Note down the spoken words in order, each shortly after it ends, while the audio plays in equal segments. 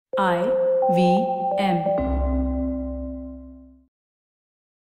IVM.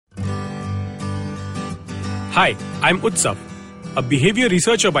 Hi, I'm Utsav, a behavior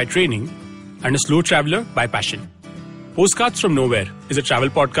researcher by training and a slow traveler by passion. Postcards from Nowhere is a travel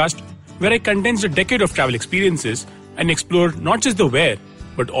podcast where I condense a decade of travel experiences and explore not just the where,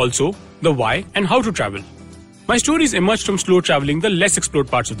 but also the why and how to travel. My stories emerged from slow traveling the less explored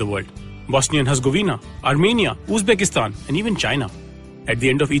parts of the world: Bosnia and Herzegovina, Armenia, Uzbekistan, and even China. At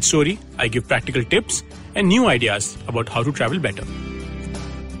the end of each story, I give practical tips and new ideas about how to travel better.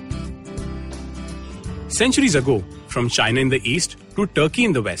 Centuries ago, from China in the east to Turkey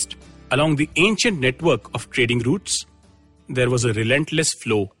in the west, along the ancient network of trading routes, there was a relentless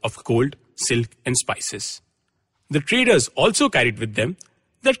flow of gold, silk, and spices. The traders also carried with them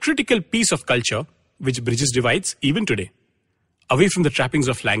that critical piece of culture which bridges divides even today. Away from the trappings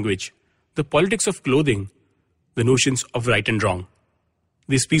of language, the politics of clothing, the notions of right and wrong,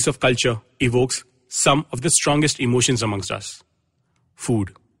 this piece of culture evokes some of the strongest emotions amongst us: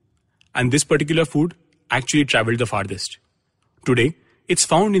 food. And this particular food actually traveled the farthest. Today, it's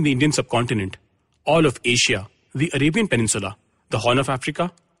found in the Indian subcontinent, all of Asia, the Arabian Peninsula, the Horn of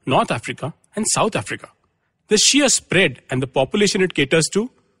Africa, North Africa, and South Africa. The sheer spread and the population it caters to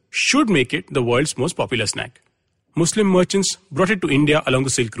should make it the world's most popular snack. Muslim merchants brought it to India along the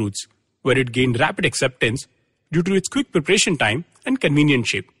Silk routes, where it gained rapid acceptance due to its quick preparation time and convenient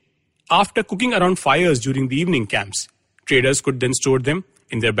shape. After cooking around fires during the evening camps, traders could then store them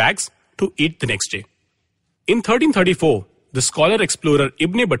in their bags to eat the next day. In 1334, the scholar-explorer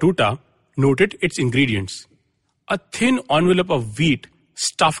Ibn Battuta noted its ingredients: a thin envelope of wheat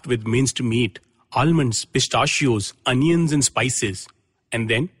stuffed with minced meat, almonds, pistachios, onions and spices, and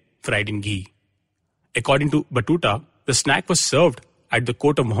then fried in ghee. According to Battuta, the snack was served at the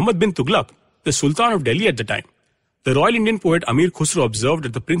court of Muhammad bin Tughlaq, the Sultan of Delhi at the time. The Royal Indian poet Amir Khusro observed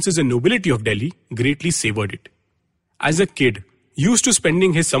that the princes and nobility of Delhi greatly savoured it. As a kid, used to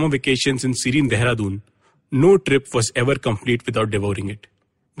spending his summer vacations in serene Dehradun, no trip was ever complete without devouring it.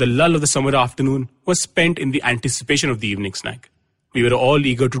 The lull of the summer afternoon was spent in the anticipation of the evening snack. We were all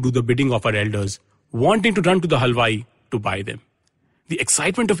eager to do the bidding of our elders, wanting to run to the halwai to buy them. The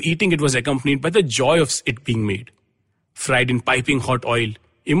excitement of eating it was accompanied by the joy of it being made. Fried in piping hot oil,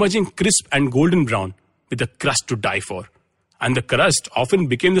 emerging crisp and golden brown, with a crust to die for. And the crust often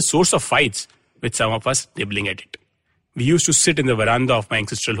became the source of fights, with some of us nibbling at it. We used to sit in the veranda of my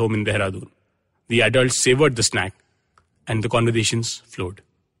ancestral home in Dehradun. The adults savoured the snack, and the conversations flowed.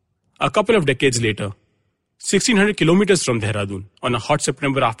 A couple of decades later, 1600 kilometers from Dehradun, on a hot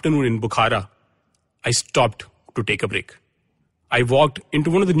September afternoon in Bukhara, I stopped to take a break. I walked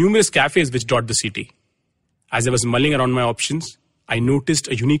into one of the numerous cafes which dot the city. As I was mulling around my options, I noticed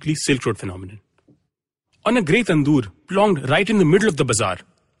a uniquely Silk Road phenomenon. On a grey tandoor plonked right in the middle of the bazaar,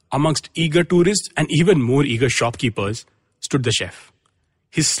 amongst eager tourists and even more eager shopkeepers, stood the chef.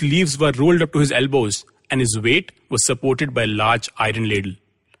 His sleeves were rolled up to his elbows and his weight was supported by a large iron ladle.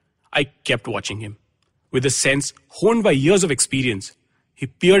 I kept watching him. With a sense honed by years of experience, he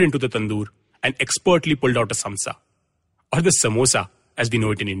peered into the tandoor and expertly pulled out a samsa, or the samosa as we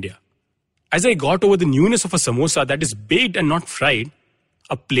know it in India. As I got over the newness of a samosa that is baked and not fried,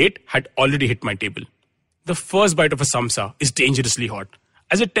 a plate had already hit my table. The first bite of a samsa is dangerously hot,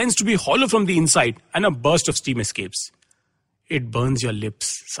 as it tends to be hollow from the inside and a burst of steam escapes. It burns your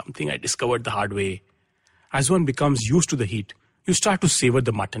lips, something I discovered the hard way. As one becomes used to the heat, you start to savor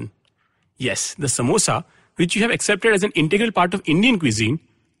the mutton. Yes, the samosa, which you have accepted as an integral part of Indian cuisine,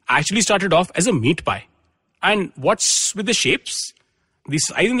 actually started off as a meat pie. And what's with the shapes? The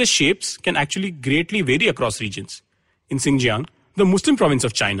size and the shapes can actually greatly vary across regions. In Xinjiang, the Muslim province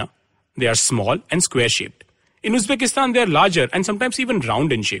of China, they are small and square-shaped. In Uzbekistan, they are larger and sometimes even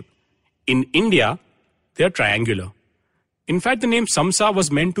round in shape. In India, they are triangular. In fact, the name samsa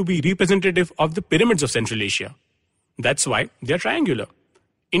was meant to be representative of the pyramids of Central Asia. That's why they are triangular.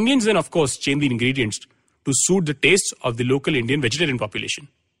 Indians then, of course, change the ingredients to suit the tastes of the local Indian vegetarian population.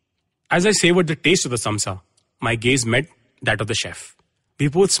 As I savored the taste of the samsa, my gaze met that of the chef. We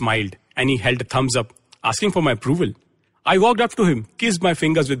both smiled, and he held a thumbs up, asking for my approval. I walked up to him, kissed my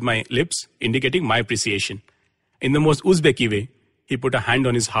fingers with my lips, indicating my appreciation. In the most Uzbeki way, he put a hand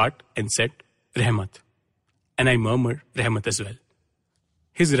on his heart and said, "Rahmat." And I murmured, "Rahmat" as well.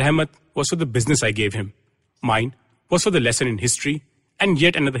 His rahmat was for the business I gave him. Mine was for the lesson in history, and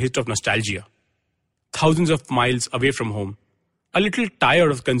yet another hit of nostalgia. Thousands of miles away from home, a little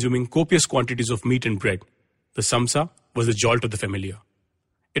tired of consuming copious quantities of meat and bread, the samsa was the jolt of the familiar.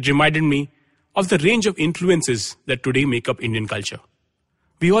 It reminded me of the range of influences that today make up Indian culture.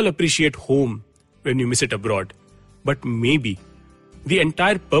 We all appreciate home when we miss it abroad, but maybe the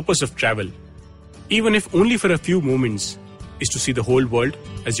entire purpose of travel, even if only for a few moments, is to see the whole world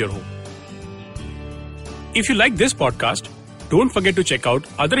as your home. If you like this podcast, don't forget to check out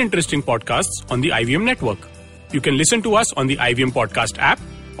other interesting podcasts on the IVM network. You can listen to us on the IVM Podcast app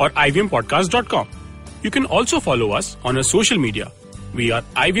or ivmpodcast.com. You can also follow us on our social media. We are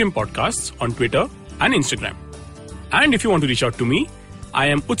IVM Podcasts on Twitter and Instagram. And if you want to reach out to me, I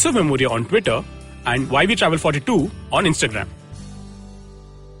am Utsav Memoria on Twitter and YVTravel42 on Instagram.